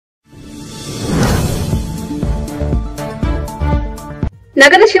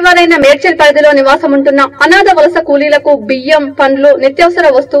నగర శివారైన మేడ్చల్ పరిధిలో నివాసముంటున్న అనాథ వలస కూలీలకు బియ్యం, పండ్లు, నిత్యావసర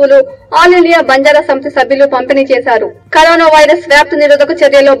వస్తువులు ఆల్ ఇండియా బంజారా సమితి సభ్యులు పంపిణీ చేశారు. కరోనా వైరస్ వ్యాప్తి నిరోధక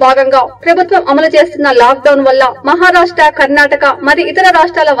చర్యలో భాగంగా ప్రభుత్వం అమలు చేస్తున్న లాక్ డౌన్ వల్ల మహారాష్ట్ర, కర్ణాటక మరి ఇతర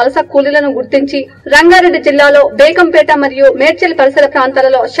రాష్ట్రాల వలస కూలీలను గుర్తించి రంగారెడ్డి జిల్లాలో బేగంపేట మరియు మేడ్చల్ పరిసర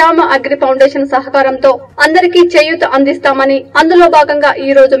ప్రాంతాలలో శ్యామ అగ్రి ఫౌండేషన్ సహకారంతో అందరికీ చేయూత అందిస్తామని, అందులో భాగంగా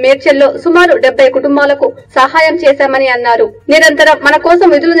ఈ రోజు మేడ్చల్లో సుమారు 70 కుటుంబాలకు సహాయం చేశామని అన్నారు. నిరంతరం మన కోసం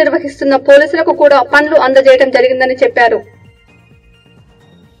విధులు నిర్వహిస్తున్న పోలీసులకు కూడా పండ్లు అందజేయడం జరిగిందని చెప్పారు.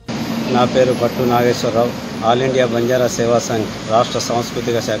 నా పేరు పట్టు నాగేశ్వరరావు. ఆల్ ఇండియా బంజారా సేవా సంఘ్ రాష్ట్ర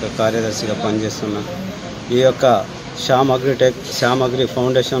సాంస్కృతిక శాఖ కార్యదర్శిగా పనిచేస్తున్నా. ఈ యొక్క శ్యామ్ అగ్రి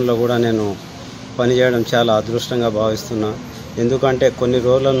ఫౌండేషన్లో కూడా నేను పనిచేయడం చాలా అదృష్టంగా భావిస్తున్నా. ఎందుకంటే కొన్ని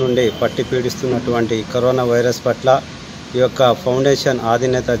రోజుల నుండి పట్టి పీడిస్తున్నటువంటి కరోనా వైరస్ పట్ల ఈ యొక్క ఫౌండేషన్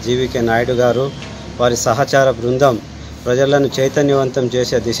అధినేత జీవీకే నాయుడు గారు, వారి సహచార బృందం ప్రజలను చైతన్యవంతం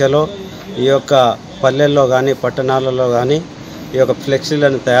చేసే దిశలో ఈ యొక్క పల్లెల్లో కానీ పట్టణాలలో కానీ ఈ యొక్క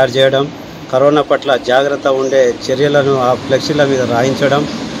ఫ్లెక్సీలను తయారు చేయడం, కరోనా పట్ల జాగ్రత్త ఉండే చర్యలను ఆ ఫ్లెక్సీల మీద రాయించడం,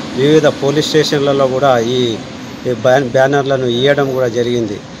 వివిధ పోలీస్ స్టేషన్లలో కూడా ఈ బ్యానర్లను ఇవ్వడం కూడా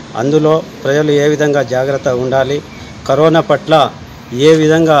జరిగింది. అందులో ప్రజలు ఏ విధంగా జాగ్రత్త ఉండాలి, కరోనా పట్ల ఏ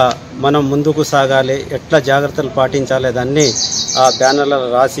విధంగా మనం ముందుకు సాగాలి, ఎట్లా జాగ్రత్తలు పాటించాలి దాన్ని ఆ బ్యానర్లను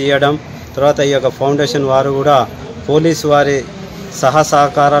రాసి ఇవ్వడం. తర్వాత ఈ యొక్క ఫౌండేషన్ వారు కూడా పోలీసు వారి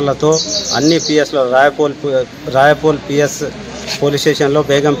సహకారాలతో అన్ని పిఎస్లో రాయపోల్ పిఎస్ పోలీస్ స్టేషన్లో,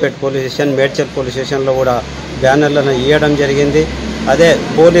 Begumpet police station, Medchal police స్టేషన్లో కూడా బ్యానర్లను ఇవ్వడం జరిగింది. అదే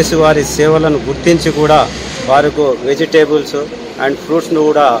పోలీసు వారి సేవలను గుర్తించి కూడా వారికి వెజిటేబుల్స్ అండ్ ఫ్రూట్స్ను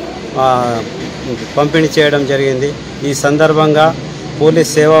కూడా పంపిణీ చేయడం జరిగింది. ఈ సందర్భంగా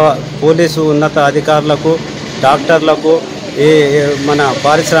పోలీసు ఉన్నత అధికారులకు, డాక్టర్లకు, మన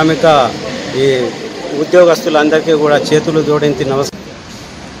పారిశ్రామిక ఉద్యోగస్తులందరికీ కూడా చేతులు జోడించి నమస్కారం.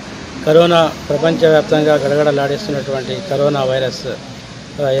 కరోనా ప్రపంచవ్యాప్తంగా గడగడలాడిస్తున్నటువంటి కరోనా వైరస్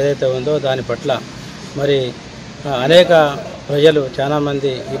ఏదైతే ఉందో దాని పట్ల మరి అనేక ప్రజలు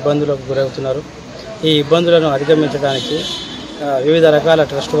చాలామంది ఇబ్బందులకు గురవుతున్నారు. ఈ ఇబ్బందులను అధిగమించడానికి వివిధ రకాల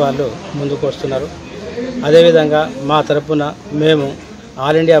ట్రస్ట్ వాళ్ళు ముందుకు వస్తున్నారు. అదేవిధంగా మా తరపున మేము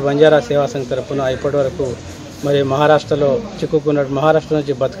ఆల్ ఇండియా బంజారా సేవా సంఘ్ తరపున ఇప్పటివరకు మరి మహారాష్ట్రలో మహారాష్ట్ర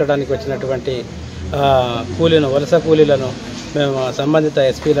నుంచి బతకడానికి వచ్చినటువంటి వలస కూలీలను మేము సంబంధిత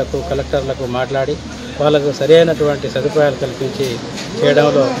ఎస్పీలకు, కలెక్టర్లకు మాట్లాడి వాళ్ళకు సరైనటువంటి సదుపాయాలు కల్పించి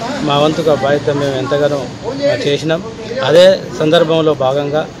చేయడంలో మా వంతుగా బాధ్యత మేము ఎంతగానో చేసినాం. అదే సందర్భంలో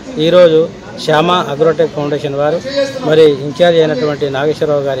భాగంగా ఈరోజు శ్యామా అగ్రోటెక్ ఫౌండేషన్ వారు మరి ఇన్ఛార్జ్ అయినటువంటి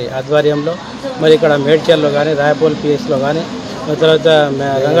నాగేశ్వరరావు గారి ఆధ్వర్యంలో మరి ఇక్కడ మేడ్చల్లో కానీ, రాయపోల్ పిఎస్లో కానీ, తర్వాత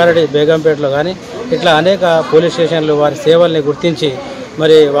రంగారెడ్డి బేగంపేటలో కానీ ఇట్లా అనేక పోలీస్ స్టేషన్లు వారి సేవల్ని గుర్తించి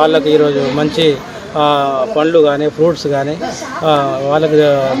మరి వాళ్ళకు ఈరోజు మంచి పండ్లు కానీ, ఫ్రూట్స్ కానీ వాళ్ళకి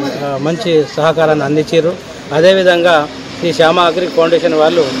మంచి సహకారాన్ని అందించారు. అదేవిధంగా ఈ శ్యామా అగ్రి ఫౌండేషన్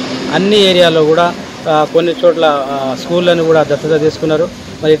వాళ్ళు అన్ని ఏరియాలో కూడా కొన్ని చోట్ల స్కూళ్ళను కూడా దత్తత తీసుకున్నారు.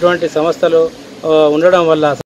 మరి ఇటువంటి సంస్థలు ఉండడం వల్ల